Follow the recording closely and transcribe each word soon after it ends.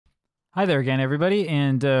Hi there again, everybody,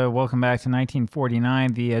 and welcome back to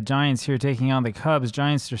 1949. The Giants here taking on the Cubs.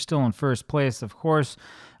 Giants are still in first place, of course.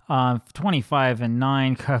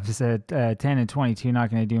 25-9. Cubs at 10-22. Not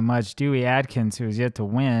going to do much. Dewey Atkins, who is yet to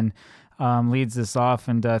win, leads this off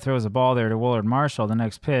and throws a ball there to Willard Marshall. The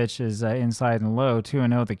next pitch is inside and low,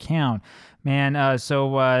 2-0 the count. Man,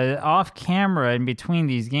 so off camera in between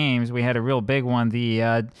these games, we had a real big one.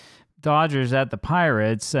 The Dodgers at the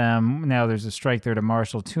Pirates. Now there's a strike there to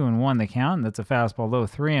Marshall, 2-1 the count. And that's a fastball low,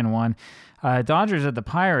 3-1. Dodgers at the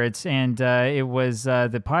Pirates, and it was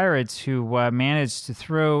the Pirates who managed to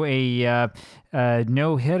throw a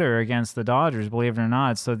no-hitter against the Dodgers, believe it or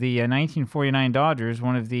not. So the 1949 Dodgers,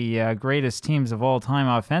 one of the greatest teams of all time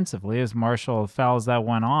offensively, as Marshall fouls that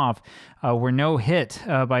one off, were no-hit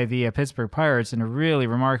by the Pittsburgh Pirates in a really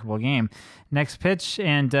remarkable game. Next pitch,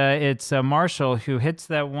 and it's Marshall who hits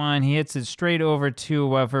that one. He hits it straight over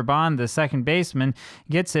to Verban, the second baseman,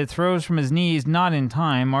 gets it, throws from his knees, not in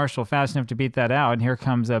time. Marshall fast enough to beat that out, and here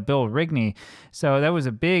comes Bill Wrigely. So that was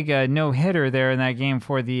a big no-hitter there in that game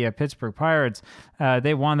for the Pittsburgh Pirates.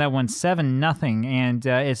 They won that one 7-0, and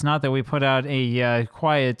it's not that we put out a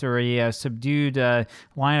quiet or a subdued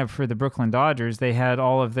lineup for the Brooklyn Dodgers. They had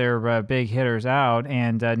all of their big hitters out,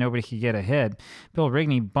 and nobody could get a hit. Bill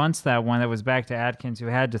Wrigely bunts that one that was back to Atkins, who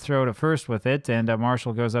had to throw to first with it, and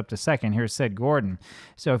Marshall goes up to second. Here's Sid Gordon.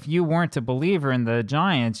 So if you weren't a believer in the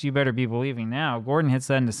Giants, you better be believing now. Gordon hits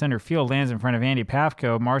that into center field, lands in front of Andy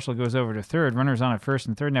Pafko. Marshall goes over to third. Runners on at first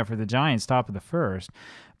and third now for the Giants, top of the first.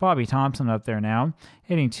 Bobby Thompson up there now,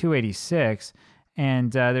 hitting 286.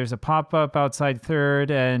 And there's a pop-up outside third,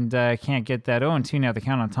 and can't get that. 0-2 now the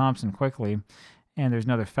count on Thompson quickly. And there's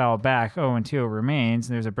another foul back. 0-2 remains.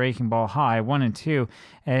 And there's a breaking ball high, 1-2.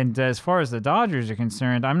 And as far as the Dodgers are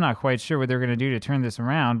concerned, I'm not quite sure what they're going to do to turn this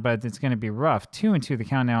around, but it's going to be rough. 2-2 the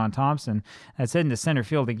count now on Thompson. That's heading to center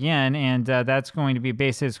field again, and that's going to be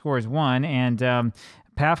base hit, scores one. And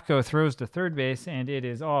Pafko throws to third base, and it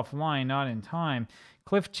is offline, not in time.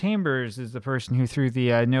 Cliff Chambers is the person who threw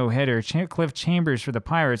the no-hitter. Cliff Chambers for the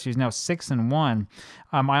Pirates, who's now 6-1.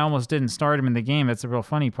 I almost didn't start him in the game. That's the real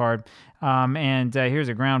funny part. And here's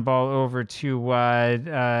a ground ball over to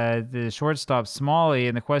the shortstop, Smalley.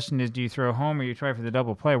 And the question is, do you throw home or you try for the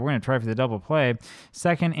double play? We're going to try for the double play.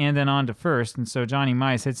 Second and then on to first. And so Johnny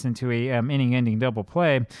Mize hits into a inning-ending double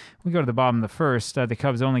play. We go to the bottom of the first. The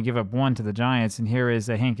Cubs only give up one to the Giants. And here is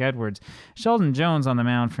Hank Edwards. Sheldon Jones on the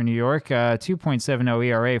mound for New York. 2.70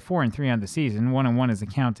 ERA, 4-3 on the season. 1-1 is the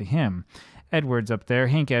count to him. Edwards up there.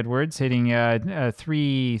 Hank Edwards hitting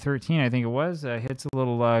 313, I think it was. Hits a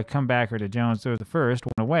little comebacker to Jones. So the first,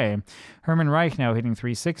 one away. Herman Reich now hitting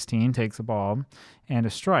 316, takes a ball. And a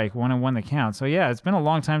strike, 1-1 the count. So yeah, it's been a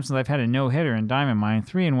long time since I've had a no-hitter in Diamond Mine.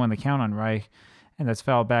 3-1 the count on Reich. And that's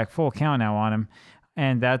fouled back, full count now on him.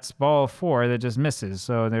 And that's ball four that just misses.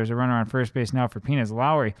 So there's a runner on first base now for Peanuts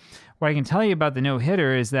Lowry. What I can tell you about the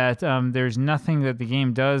no-hitter is that there's nothing that the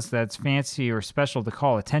game does that's fancy or special to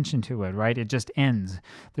call attention to it, right? It just ends.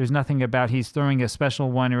 There's nothing about he's throwing a special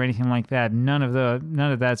one or anything like that. None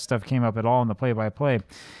of that stuff came up at all in the play-by-play.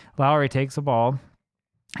 Lowry takes a ball,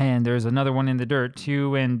 and there's another one in the dirt,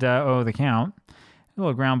 2-0 the count. A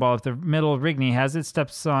little ground ball up the middle. Wrigely has it,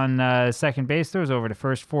 steps on second base, throws over to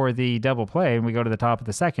first for the double play, and we go to the top of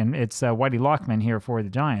the second. It's Whitey Lockman here for the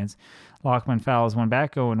Giants. Lockman fouls one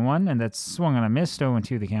back, 0-1, and that's swung on a miss,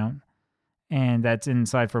 0-2 the count. And that's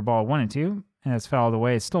inside for ball 1-2, and that's fouled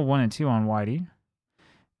away. It's still 1-2 on Whitey.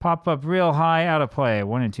 Pop up real high, out of play,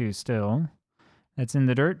 1-2 still. That's in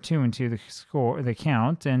the dirt, 2-2 the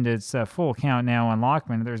count, and it's a full count now on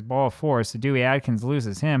Lockman. There's ball four, so Dewey Atkins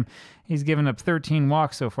loses him. He's given up 13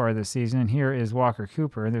 walks so far this season, and here is Walker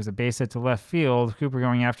Cooper. There's a base hit to left field. Cooper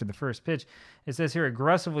going after the first pitch. It says here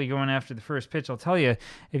aggressively going after the first pitch. I'll tell you,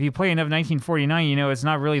 if you play enough 1949, you know it's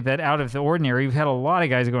not really that out of the ordinary. We've had a lot of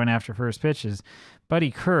guys going after first pitches.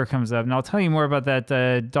 Buddy Kerr comes up, and I'll tell you more about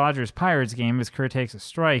that Dodgers-Pirates game as Kerr takes a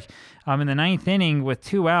strike. In the ninth inning, with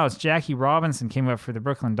 2 outs, Jackie Robinson came up for the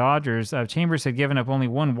Brooklyn Dodgers. Chambers had given up only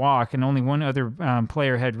 1 walk, and only one other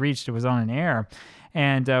player had reached. It was on an error.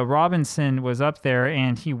 And Robinson was up there,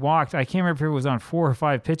 and he walked. I can't remember if it was on 4 or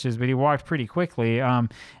 5 pitches, but he walked pretty quickly.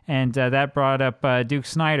 And that brought up Duke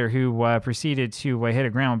Snyder, who proceeded to hit a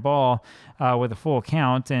ground ball with a full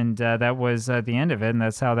count, and that was the end of it, and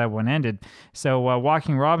that's how that one ended. So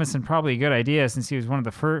walking Robinson, probably a good idea, since he was one of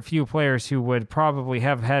the few players who would probably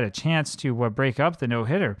have had a chance to break up the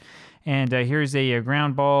no-hitter. And here's a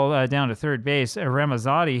ground ball down to third base.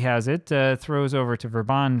 Ramazzotti has it, throws over to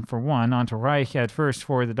Verban for one, onto Reich at first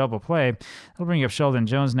for the double play. They'll bring up Sheldon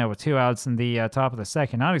Jones now with 2 outs in the top of the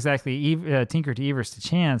second. Not exactly Tinker to Evers to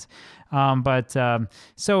Chance, but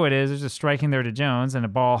so it is. There's a strike in there to Jones and a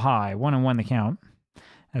ball high. 1-1 the count.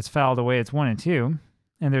 That's fouled away. It's 1-2.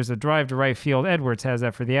 And there's a drive to right field. Edwards has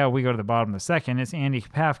that for the out. We go to the bottom of the second. It's Andy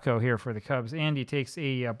Pafko here for the Cubs. Andy takes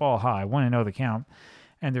a ball high. 1-0 the count.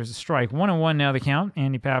 And there's a strike. 1-1 now the count.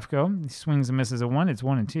 Andy Pafko. He swings and misses a 1. It's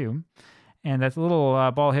 1-2. And that's a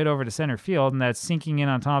little ball hit over to center field, and that's sinking in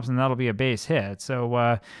on Thompson. That'll be a base hit.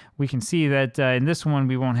 So we can see that in this one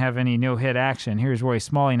we won't have any no-hit action. Here's Roy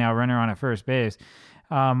Smalley now, runner on at first base.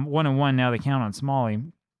 1-1 now the count on Smalley.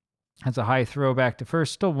 That's a high throw back to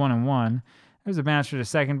first. Still 1-1. There's a bouncer to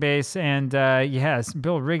second base, and yes,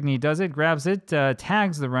 Bill Wrigely does it, grabs it,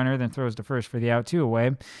 tags the runner, then throws to first for the out, 2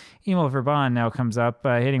 away. Emil Verban now comes up,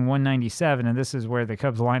 hitting 197, and this is where the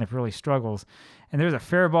Cubs lineup really struggles. And there's a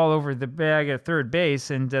fair ball over the bag at third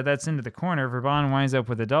base, and that's into the corner. Verban winds up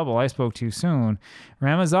with a double. I spoke too soon.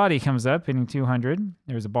 Ramazzotti comes up, hitting 200.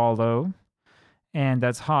 There's a ball low, and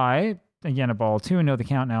that's high. Again, a ball, 2-0 the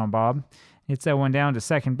count now, Bob. Hits that one down to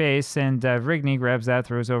second base, and Wrigely grabs that,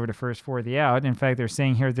 throws over to first for the out. In fact, they're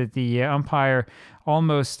saying here that the umpire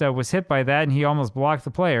almost was hit by that, and he almost blocked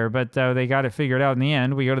the player, but they got it figured out in the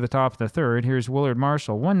end. We go to the top of the third. Here's Willard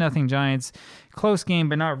Marshall. 1-0 Giants. Close game,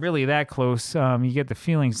 but not really that close. You get the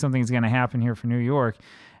feeling something's going to happen here for New York.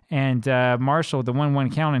 And Marshall, the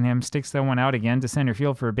 1-1 count on him, sticks that one out again to center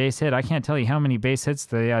field for a base hit. I can't tell you how many base hits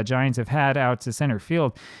the Giants have had out to center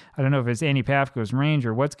field. I don't know if it's Andy Pafko's range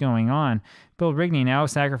or what's going on. Bill Wrigely now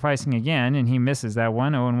sacrificing again, and he misses that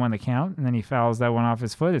one, 0-1 the count, and then he fouls that one off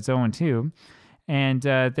his foot. It's 0-2. And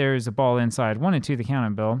there's a ball inside. 1-2 the count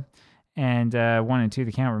on Bill, and 1-2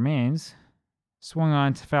 the count remains. Swung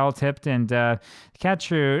on to foul tipped, and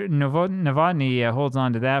catcher Novotny holds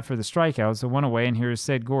on to that for the strikeout. So 1 away, and here's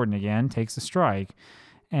Sid Gordon again, takes a strike.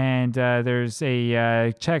 And there's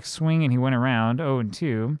a check swing, and he went around,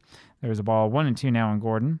 0-2. There's a ball, 1-2 now on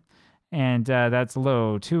Gordon. And that's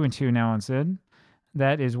low, 2-2 now on Sid.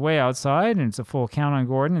 That is way outside, and it's a full count on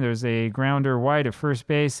Gordon. There's a grounder wide at first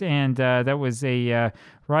base, and that was a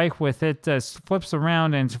Reich with it, flips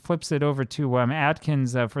around and flips it over to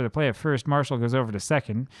Atkins for the play at first. Marshall goes over to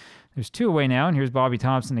second. There's 2 away now, and here's Bobby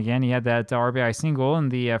Thompson again. He had that RBI single in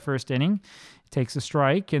the first inning. Takes a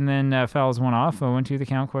strike, and then fouls one off. 0-2 the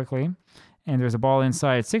count quickly. And there's a ball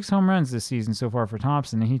inside. 6 home runs this season so far for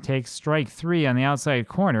Thompson, and he takes strike 3 on the outside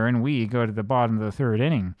corner, and we go to the bottom of the third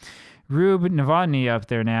inning. Rube Novotny up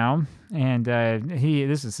there now, and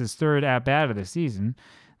this is his 3rd at-bat of the season.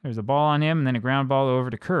 There's a ball on him, and then a ground ball over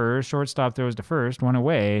to Kerr. Shortstop throws to first, 1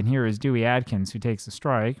 away, and here is Dewey Atkins, who takes the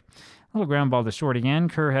strike. A little ground ball to short again.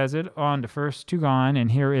 Kerr has it on to first, 2 gone,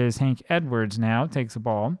 and here is Hank Edwards now, takes the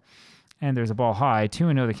ball. And there's a ball high,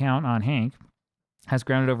 2-0 the count on Hank. Has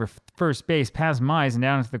grounded over first base, past Mize, and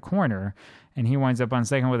down into the corner. And he winds up on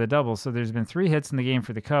second with a double. So there's been 3 hits in the game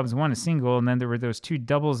for the Cubs, 1 a single, and then there were those 2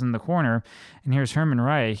 doubles in the corner. And here's Herman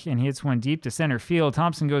Reich, and he hits one deep to center field.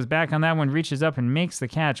 Thompson goes back on that one, reaches up and makes the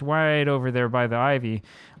catch wide over there by the ivy.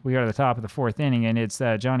 We go to the top of the 4th inning, and it's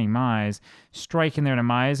Johnny Mize. Striking there to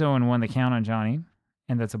Mize, 0-1 the count on Johnny.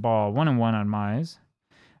 And that's a ball, 1-1 on Mize.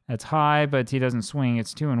 That's high, but he doesn't swing.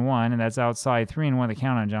 It's 2-1, and that's outside, 3-1 the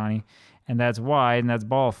count on Johnny. And that's wide, and that's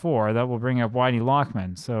ball 4. That will bring up Whitey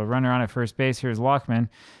Lockman. So runner on at first base. Here's Lockman.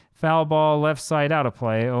 Foul ball, left side out of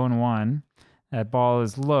play, 0-1. That ball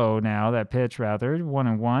is low now, that pitch rather,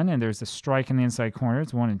 1-1. And there's a strike in the inside corner.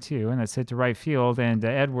 It's 1-2, and that's hit to right field. And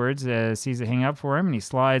Edwards sees it hang up for him, and he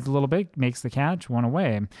slides a little bit, makes the catch, 1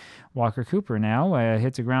 away. Walker Cooper now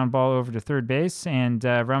hits a ground ball over to third base, and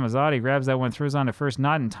Ramazzotti grabs that one, throws on to first,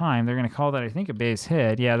 not in time. They're going to call that, I think, a base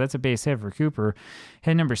hit. Yeah, that's a base hit for Cooper.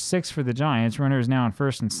 Hit number 6 for the Giants. Runner is now on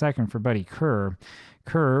first and second for Buddy Kerr.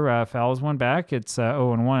 Kerr fouls one back. It's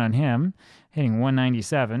 0-1 on him, hitting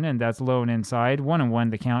 197, and that's low and inside. 1-1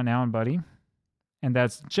 the count now on Buddy. And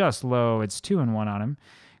that's just low. It's 2-1 on him.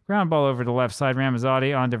 Ground ball over to the left side.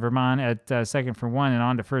 Ramazzotti onto Vermont at second for 1 and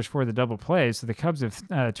on to first for the double play. So the Cubs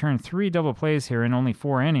have turned 3 double plays here in only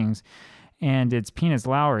 4 innings. And it's Peanuts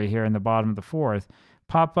Lowry here in the bottom of the 4th.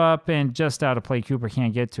 Pop up and just out of play. Cooper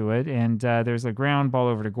can't get to it. And there's a ground ball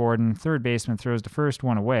over to Gordon. Third baseman throws to first,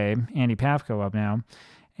 1 away. Andy Pafko up now.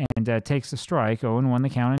 And takes a strike. 0-1 the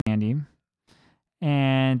count on Andy.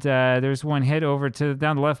 And there's one hit over to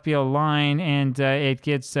down the left field line, and it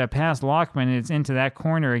gets past Lockman, and it's into that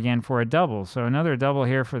corner again for a double. So another double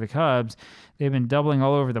here for the Cubs. They've been doubling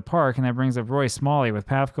all over the park, and that brings up Roy Smalley with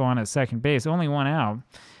Pafko on at second base. Only 1 out.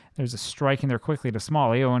 There's a strike in there quickly to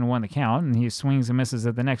Smalley, 0-1 the count, and he swings and misses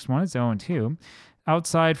at the next one. It's 0-2.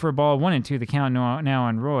 Outside for a ball, 1-2 the count now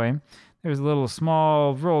on Roy. There's a little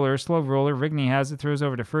small roller, slow roller. Wrigely has it, throws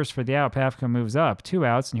over to first for the out. Pafko moves up, 2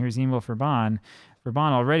 outs, and here's Emil Verban.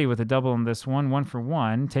 Verban already with a double in this one,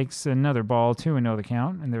 1-for-1. Takes another ball, 2-0 the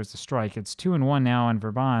count, and there's the strike. It's 2-1 now on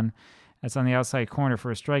Verban. That's on the outside corner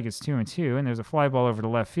for a strike. It's 2-2, and there's a fly ball over to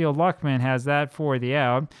left field. Lockman has that for the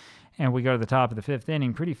out, and we go to the top of the 5th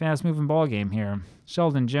inning. Pretty fast-moving ball game here.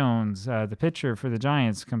 Sheldon Jones, the pitcher for the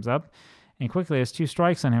Giants, comes up, and quickly has 2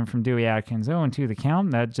 strikes on him from Dewey Atkins. 0-2 the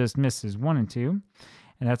count. That just misses 1-2.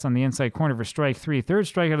 And that's on the inside corner for strike 3. Third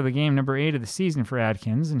strikeout of the game, number 8 of the season for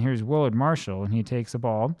Atkins. And here's Willard Marshall, and he takes a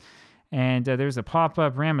ball. And there's a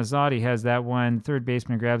pop-up. Ramazzotti has that one. Third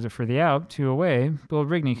baseman grabs it for the out. 2 away. Bill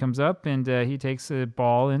Wrigely comes up, and he takes a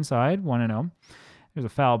ball inside, 1-0. There's a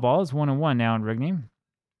foul ball. It's 1-1 now in Wrigely.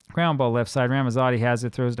 Ground ball left side. Ramazzotti has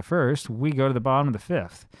it, throws to first. We go to the bottom of the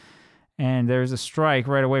 5th. And there's a strike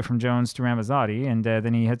right away from Jones to Ramazzotti, and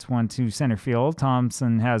then he hits one to center field.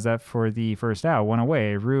 Thompson has that for the first out, 1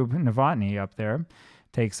 away. Rube Novotny up there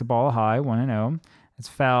takes the ball high, 1-0. It's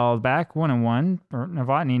fouled back, 1-1.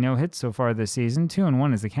 Novotny no hits so far this season.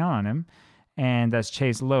 2-1 is the count on him, and that's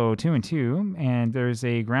chased low, 2-2. And there's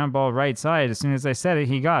a ground ball right side. As soon as I said it,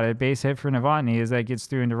 he got it. Base hit for Novotny as that gets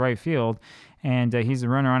through into right field. And he's the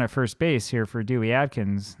runner on at first base here for Dewey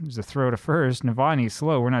Atkins. There's a throw to first. Novotny's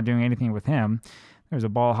slow. We're not doing anything with him. There's a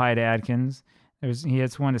ball high to Atkins. He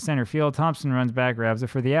hits one to center field. Thompson runs back, grabs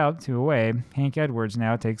it for the out, 2 away. Hank Edwards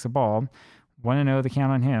now takes the ball. 1-0 the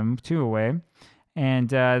count on him, 2 away. And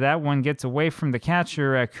that one gets away from the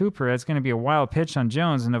catcher, Cooper. That's going to be a wild pitch on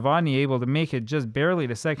Jones. And Novotny able to make it just barely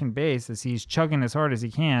to second base as he's chugging as hard as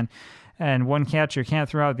he can. And one catcher can't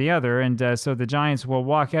throw out the other, and so the Giants will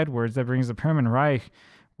walk Edwards. That brings up Herman Reich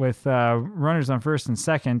with runners on first and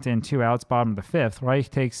second and 2 outs, bottom of the 5th.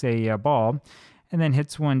 Reich takes a ball and then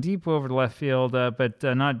hits one deep over to left field, but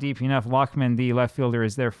not deep enough. Lockman, the left fielder,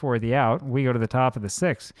 is there for the out. We go to the top of the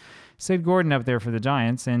 6th. Sid Gordon up there for the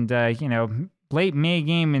Giants, and, late May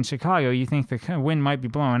game in Chicago, you think the wind might be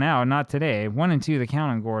blowing out. Not today. 1-2 the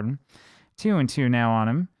count on Gordon. 2-2 now on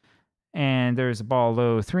him. And there's a ball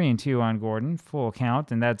low, 3-2 on Gordon, full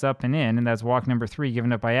count, and that's up and in, and that's walk number 3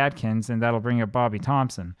 given up by Atkins, and that'll bring up Bobby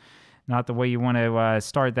Thompson. Not the way you want to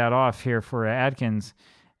start that off here for Atkins.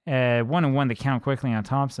 1-1 the count quickly on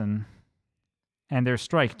Thompson, and there's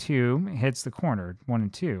strike 2, hits the corner,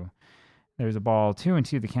 1-2. There's a ball,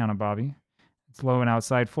 2-2 the count on Bobby. It's low and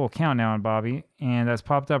outside, full count now on Bobby, and that's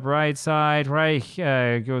popped up right side. Reich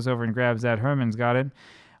goes over and grabs that. Herman's got it,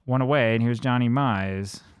 1 away, and here's Johnny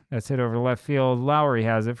Mize. That's hit over to left field. Lowry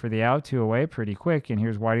has it for the out, 2 away, pretty quick. And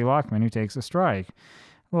here's Whitey Lockman, who takes a strike.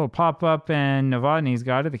 A little pop-up, and Novotny's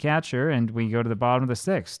got it, the catcher, and we go to the bottom of the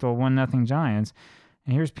 6th. Still 1-0 Giants.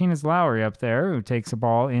 And here's Peanuts Lowry up there, who takes a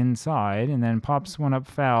ball inside and then pops one up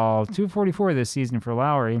foul. 244 this season for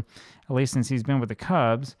Lowry, at least since he's been with the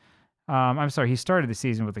Cubs. I'm sorry, he started the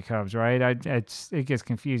season with the Cubs, right? It gets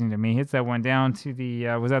confusing to me. Hits that one down to the,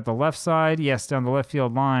 was that the left side? Yes, down the left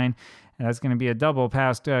field line. And that's going to be a double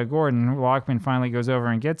past Gordon. Lockman finally goes over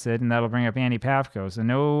and gets it, and that'll bring up Andy Pafko. So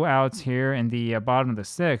no outs here in the bottom of the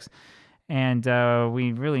 6th. And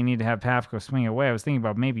we really need to have Pafko swing away. I was thinking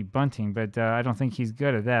about maybe bunting, but I don't think he's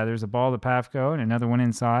good at that. There's a ball to Pafko and another one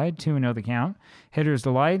inside. 2-0 the count. Hitter's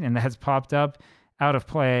delight, and that's popped up out of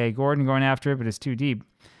play. Gordon going after it, but it's too deep.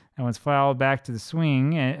 That one's fouled back to the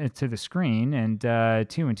swing, to the screen, and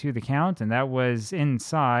 2-2 the count, and that was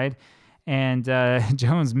inside. And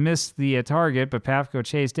Jones missed the target, but Pafko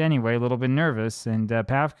chased anyway, a little bit nervous. And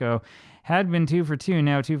Pafko had been 2 for 2,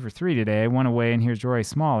 now 2 for 3 today. 1 away, and here's Roy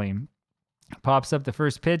Smalley. Pops up the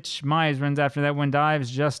first pitch. Mize runs after that one,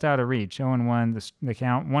 dives just out of reach. 0-1 the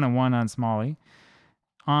count, 1-1 on Smalley.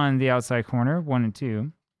 On the outside corner,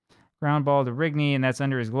 1-2. Ground ball to Wrigely, and that's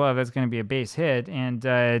under his glove. That's going to be a base hit, and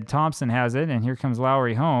Thompson has it, and here comes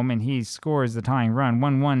Lowry home, and he scores the tying run.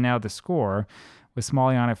 1-1 now the score, with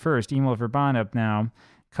Smalley on at first. Emil Verban up now.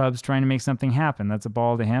 Cubs trying to make something happen. That's a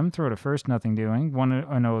ball to him. Throw to first, nothing doing.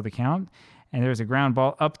 1-0 the count, and there's a ground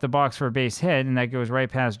ball up the box for a base hit, and that goes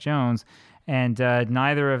right past Jones. And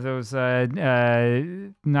neither of those,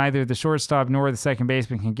 neither the shortstop nor the second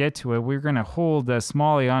baseman can get to it. We're going to hold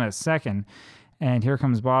Smalley on at second. And here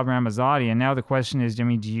comes Bob Ramazzotti. And now the question is, do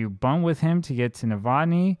you bunt with him to get to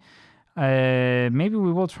Novotny? Maybe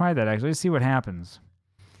we will try that, actually. Let's see what happens.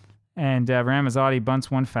 And Ramazzotti bunts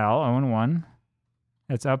one foul, 0-1.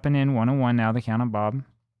 That's up and in, 1-1 now, the count on Bob.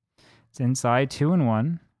 It's inside,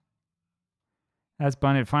 2-1. That's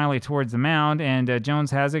bunted finally towards the mound, and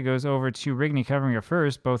Jones has it, goes over to Wrigely covering at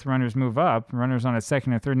first. Both runners move up. Runners on at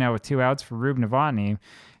second and third now with 2 outs for Rube Novotny,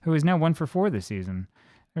 who is now 1 for 4 this season.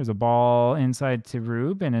 There's a ball inside to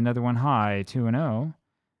Rube and another one high, 2-0.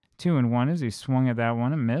 2-1 as he swung at that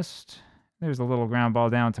one and missed. There's a little ground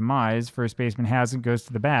ball down to Mize. First baseman has it, goes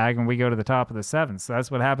to the bag, and we go to the top of the 7th. So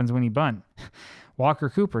that's what happens when you bunt.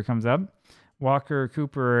 Walker Cooper comes up. Walker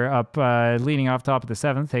Cooper up leading off top of the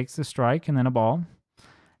 7th, takes the strike and then a ball.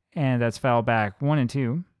 And that's foul back,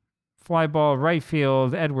 1-2. Fly ball right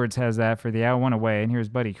field. Edwards has that for the out, 1 away. And here's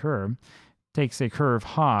Buddy Kerr. Takes a curve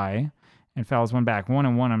high and fouls one back,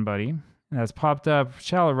 1-1 on Buddy. And that's popped up.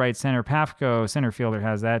 Shallow right center. Pafko, center fielder,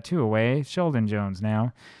 has that, 2 away. Sheldon Jones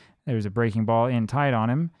now. There's a breaking ball in tight on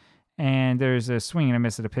him. And there's a swing and a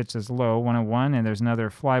miss at a pitch that's low, 1-1, and there's another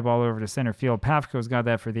fly ball over to center field. Pafko's got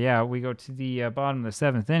that for the out. We go to the bottom of the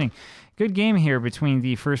 7th inning. Good game here between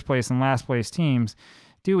the first place and last place teams.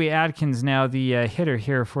 Dewey Atkins now the hitter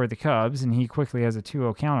here for the Cubs, and he quickly has a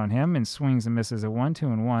 2-0 count on him and swings and misses a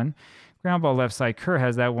 1-2-1. Ground ball left side. Kerr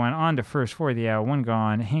has that one on to first for the out, 1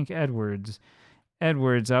 gone. Hank Edwards.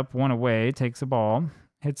 Edwards up, 1 away, takes the ball.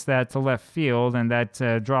 Hits that to left field, and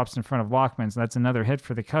that drops in front of Lockman. So that's another hit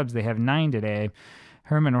for the Cubs. They have 9 today.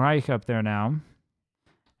 Herman Reich up there now.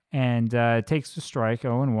 And takes the strike,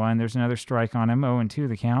 0-1. There's another strike on him, 0-2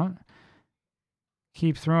 the count.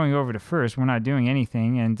 Keep throwing over to first. We're not doing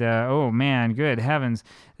anything. And, oh, man, good heavens.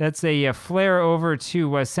 That's a flare over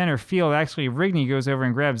to center field. Actually, Wrigely goes over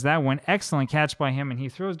and grabs that one. Excellent catch by him, and he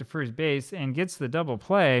throws to first base and gets the double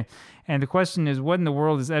play. And the question is, what in the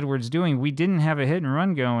world is Edwards doing? We didn't have a hit and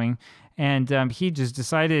run going, and he just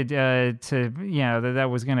decided that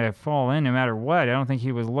was going to fall in no matter what. I don't think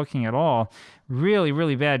he was looking at all. Really,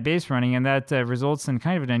 really bad base running, and that results in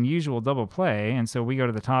kind of an unusual double play. And so we go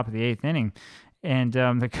to the top of the 8th inning. And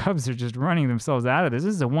the Cubs are just running themselves out of this.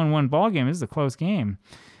 This is a 1-1 ball game. This is a close game.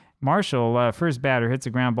 Marshall, first batter, hits a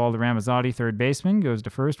ground ball to Ramazzotti, third baseman, goes to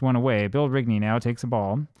first, 1 away. Bill Wrigely now takes a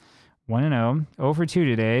ball. 1-0. 0 for 2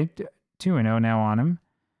 today. 2-0 now on him.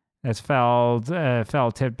 That's foul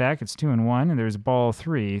tipped back. It's 2-1. And there's ball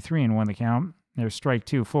 3. 3-1 the count. There's strike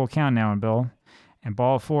 2. Full count now on Bill. And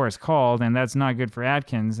ball 4 is called, and that's not good for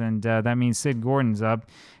Atkins. And that means Sid Gordon's up.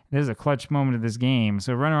 This is a clutch moment of this game.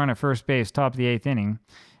 So runner on at first base, top of the 8th inning.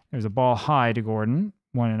 There's a ball high to Gordon,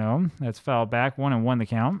 1-0. That's fouled back, 1-1 the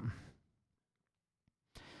count.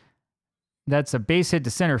 That's a base hit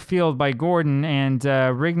to center field by Gordon, and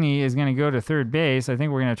Wrigely is going to go to third base. I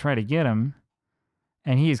think we're going to try to get him.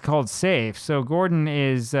 And he is called safe. So Gordon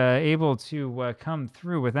is able to come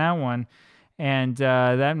through with that one. And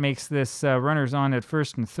that makes this runners on at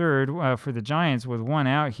first and third for the Giants with 1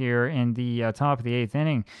 out here in the top of the 8th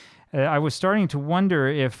inning. I was starting to wonder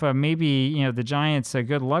if maybe the Giants'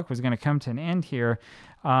 good luck was going to come to an end here,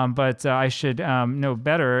 but I should know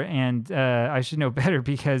better, and I should know better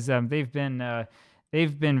because they've been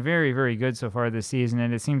very, very good so far this season,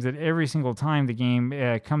 and it seems that every single time the game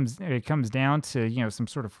comes down to some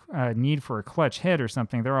sort of need for a clutch hit or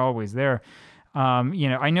something, they're always there.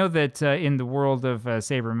 I know that in the world of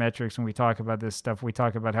sabermetrics, when we talk about this stuff, we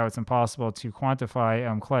talk about how it's impossible to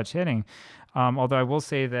quantify clutch hitting. Although I will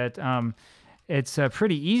say that it's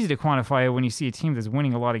pretty easy to quantify it when you see a team that's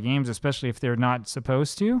winning a lot of games, especially if they're not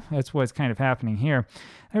supposed to. That's what's kind of happening here.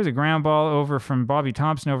 There's a ground ball over from Bobby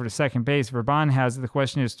Thompson over to second base. Verban has it. The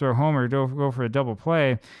question is throw home or go for a double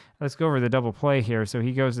play. Let's go over the double play here. So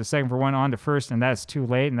he goes to second for 1 on to first, and that's too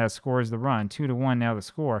late, and that scores the run. 2-1 now the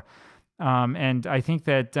score. And I think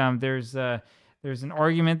that there's an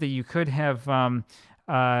argument that you could have gone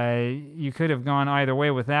either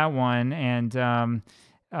way with that one, and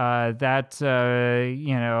I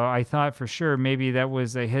thought for sure maybe that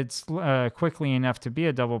was a hit quickly enough to be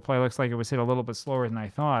a double play. Looks like it was hit a little bit slower than I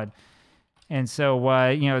thought, and so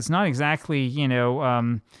it's not exactly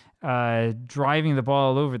driving the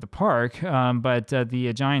ball all over the park, but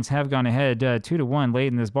the Giants have gone ahead 2-1 late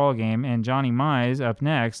in this ball game, and Johnny Mize up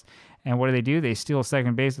next. And what do? They steal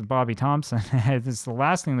second base with Bobby Thompson. This is the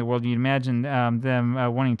last thing in the world you'd imagine them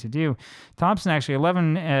wanting to do. Thompson actually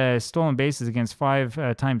 11 stolen bases against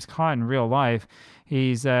 5 times caught in real life.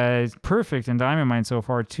 He's perfect in Diamond Mine so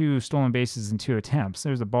far, 2 stolen bases in 2 attempts.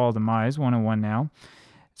 There's a ball to Mize, 1-1 now.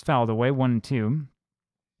 It's fouled away, 1-2.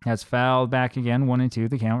 That's fouled back again, 1-2.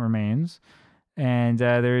 The count remains. And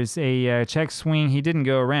there's a check swing. He didn't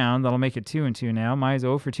go around. That'll make it 2-2 now. Mize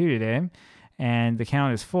 0 for 2 today. And the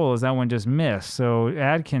count is full as that one just missed. So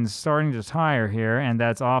Adkins starting to tire here, and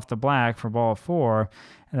that's off the black for ball 4.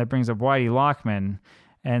 And that brings up Whitey Lockman.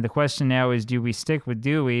 And the question now is, do we stick with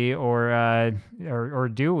Dewey or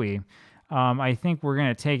do we? I think we're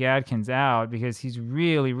going to take Adkins out because he's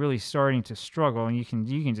really, really starting to struggle, and you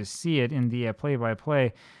can just see it in the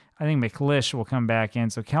play-by-play. I think McLish will come back in,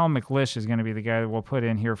 so Cal McLish is going to be the guy that we'll put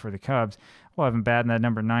in here for the Cubs. We'll have him batting that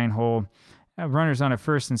number 9 hole. Runners on a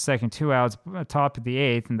first and second, 2 outs, top of the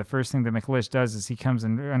 8th, and the first thing that McLish does is he comes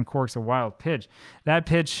and uncorks a wild pitch. That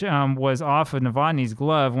pitch was off of Novotny's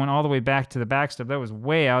glove, went all the way back to the backstop. That was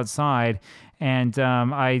way outside, and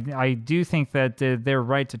I do think that they're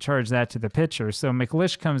right to charge that to the pitcher. So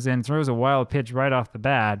McLish comes in, throws a wild pitch right off the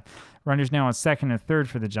bat. Runners now on second and third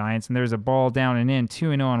for the Giants, and there's a ball down and in,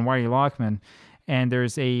 2-0 on Whitey Lockman, and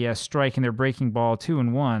there's a strike in their breaking ball,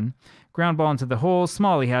 2-1. Ground ball into the hole.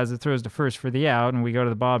 Smalley has it, throws to first for the out, and we go to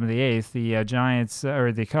the bottom of the 8th. The Giants,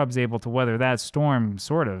 or the Cubs, able to weather that storm,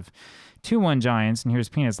 sort of. 2-1 Giants, and here's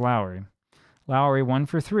Peanuts Lowry. Lowry 1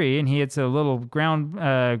 for 3, and he hits a little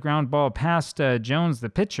ground ball past Jones, the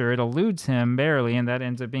pitcher. It eludes him barely, and that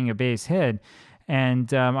ends up being a base hit.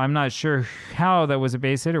 And I'm not sure how that was a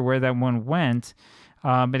base hit or where that one went,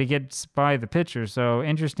 but it gets by the pitcher. So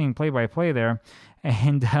interesting play-by-play there.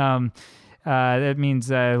 And that means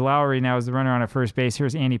Lowry now is the runner on at first base.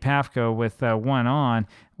 Here's Andy Pafko with 1 on.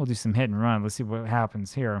 We'll do some hit and run. Let's see what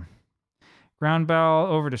happens here. Ground ball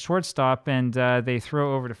over to shortstop, and they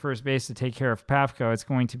throw over to first base to take care of Pafko. It's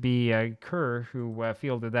going to be Kerr who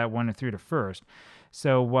fielded that one and threw to first.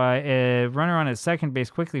 So runner on at second base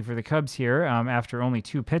quickly for the Cubs here after only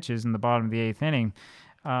 2 pitches in the bottom of the 8th inning.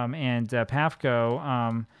 And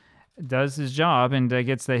Pafko does his job and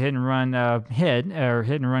gets the hit and run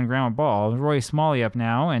ground ball. Roy Smalley up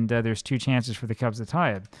now, and there's 2 chances for the Cubs to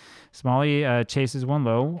tie it. Smalley chases one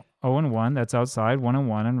low, 0-1. That's outside, 1-1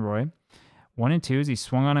 on Roy. 1-2 as he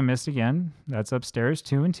swung on and missed again. That's upstairs,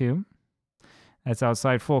 2-2. That's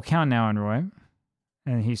outside, full count now on Roy.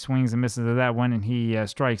 And he swings and misses to that one, and he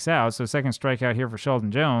strikes out. So second strikeout here for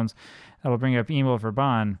Sheldon Jones. That'll bring up Emil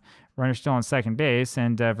Verban. Runner still on second base,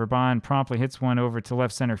 and Verban promptly hits one over to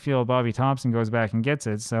left center field. Bobby Thompson goes back and gets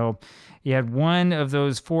it. So you had one of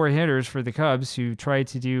those 4 hitters for the Cubs who tried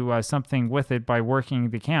to do something with it by working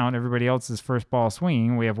the count. Everybody else's first ball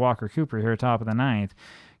swinging. We have Walker Cooper here, top of the 9th.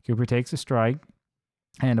 Cooper takes a strike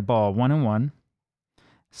and a ball, 1-1.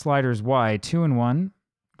 Sliders wide, 2-1.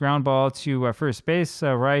 Ground ball to first base.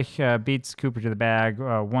 Reich beats Cooper to the bag,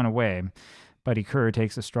 1 away. Buddy Kerr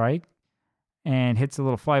takes a strike and hits a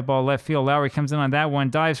little fly ball left field. Lowry comes in on that one,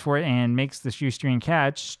 dives for it, and makes the shoestring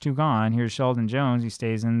catch. 2 gone. Here's Sheldon Jones. He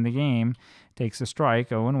stays in the game. Takes a strike,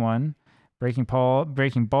 0-1. Breaking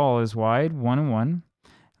ball is wide, 1-1.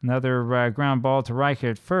 Another ground ball to Reich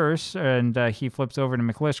at first, and he flips over to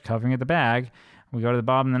McLish, covering at the bag. We go to the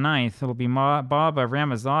bottom of the 9th. It'll be Bob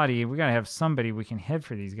Ramazzotti. We got to have somebody we can hit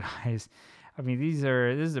for these guys. I mean,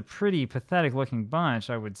 this is a pretty pathetic looking bunch,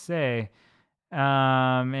 I would say.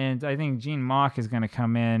 And I think Gene Mock is going to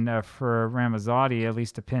come in for Ramazzotti, at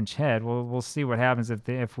least a pinch hit. We'll see what happens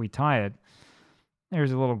if we tie it.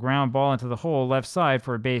 There's a little ground ball into the hole left side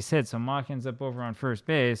for a base hit. So Mock ends up over on first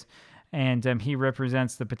base, and he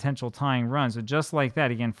represents the potential tying run. So just like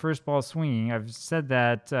that, again, first ball swinging. I've said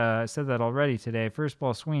that already today. First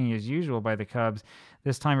ball swinging is usual by the Cubs.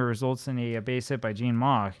 This time it results in a base hit by Gene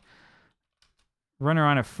Mock. Runner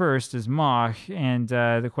on at first is Mock, and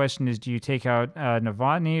the question is, do you take out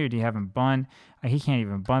Novotny or do you have him bunt? He can't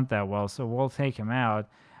even bunt that well, so we'll take him out.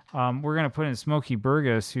 We're going to put in Smokey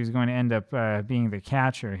Burgess, who's going to end up being the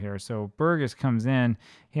catcher here. So Burgess comes in.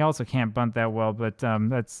 He also can't bunt that well, but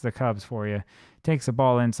that's the Cubs for you. Takes the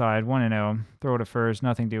ball inside, 1-0. Throw to first,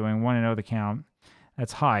 nothing doing, 1-0 the count.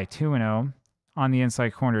 That's high, 2-0. On the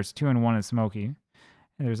inside corner, it's 2-1 in Smokey.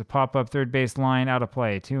 And there's a pop-up third base line out of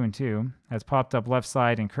play, 2-2. That's popped up left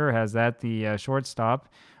side, and Kerr has that. The shortstop,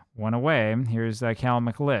 1 away. Here's Cal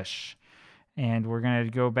McLish. And we're going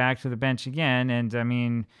to go back to the bench again. And, I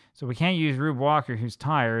mean, so we can't use Rube Walker, who's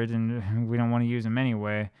tired, and we don't want to use him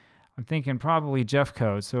anyway. I'm thinking probably Jeff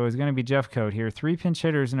Coate. So it's going to be Jeff Coate here. 3 pinch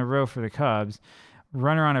hitters in a row for the Cubs.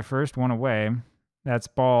 Runner on at first, 1 away. That's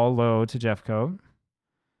ball low to Jeff Coate.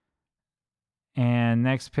 And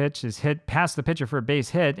next pitch is hit past the pitcher for a base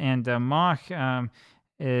hit. And Mock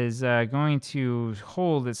is going to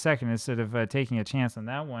hold at second instead of taking a chance on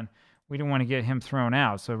that one. We don't want to get him thrown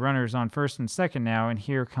out. So runners on first and second now, and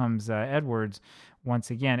here comes Edwards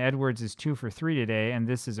once again. Edwards is 2 for 3 today, and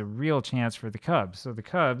this is a real chance for the Cubs. So the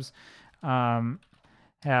Cubs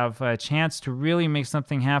have a chance to really make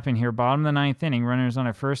something happen here. Bottom of the 9th inning, runners on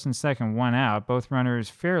a first and second, 1 out. Both runners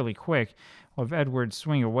fairly quick. We'll have Edwards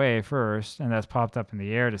swing away first, and that's popped up in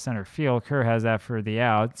the air to center field. Kerr has that for the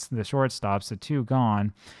outs. The shortstop, so 2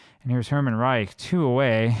 gone. And here's Herman Reich, 2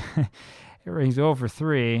 away. He's 0 for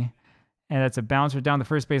 3. and that's a bouncer down the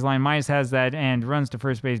first base line. Mize has that and runs to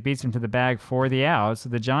first base, beats him to the bag for the out. So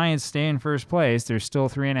the Giants stay in first place. They're still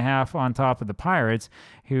 3.5 on top of the Pirates,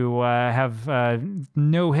 who have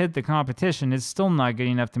no-hit the competition. It's still not good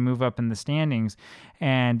enough to move up in the standings.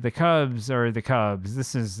 And the Cubs are the Cubs.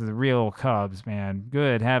 This is the real Cubs, man.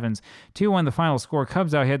 Good heavens. 2-1 the final score.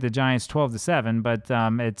 Cubs out hit the Giants 12-7, but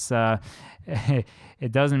it's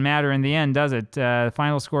it doesn't matter in the end, does it?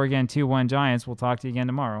 Final score again, 2-1 Giants. We'll talk to you again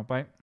tomorrow. Bye.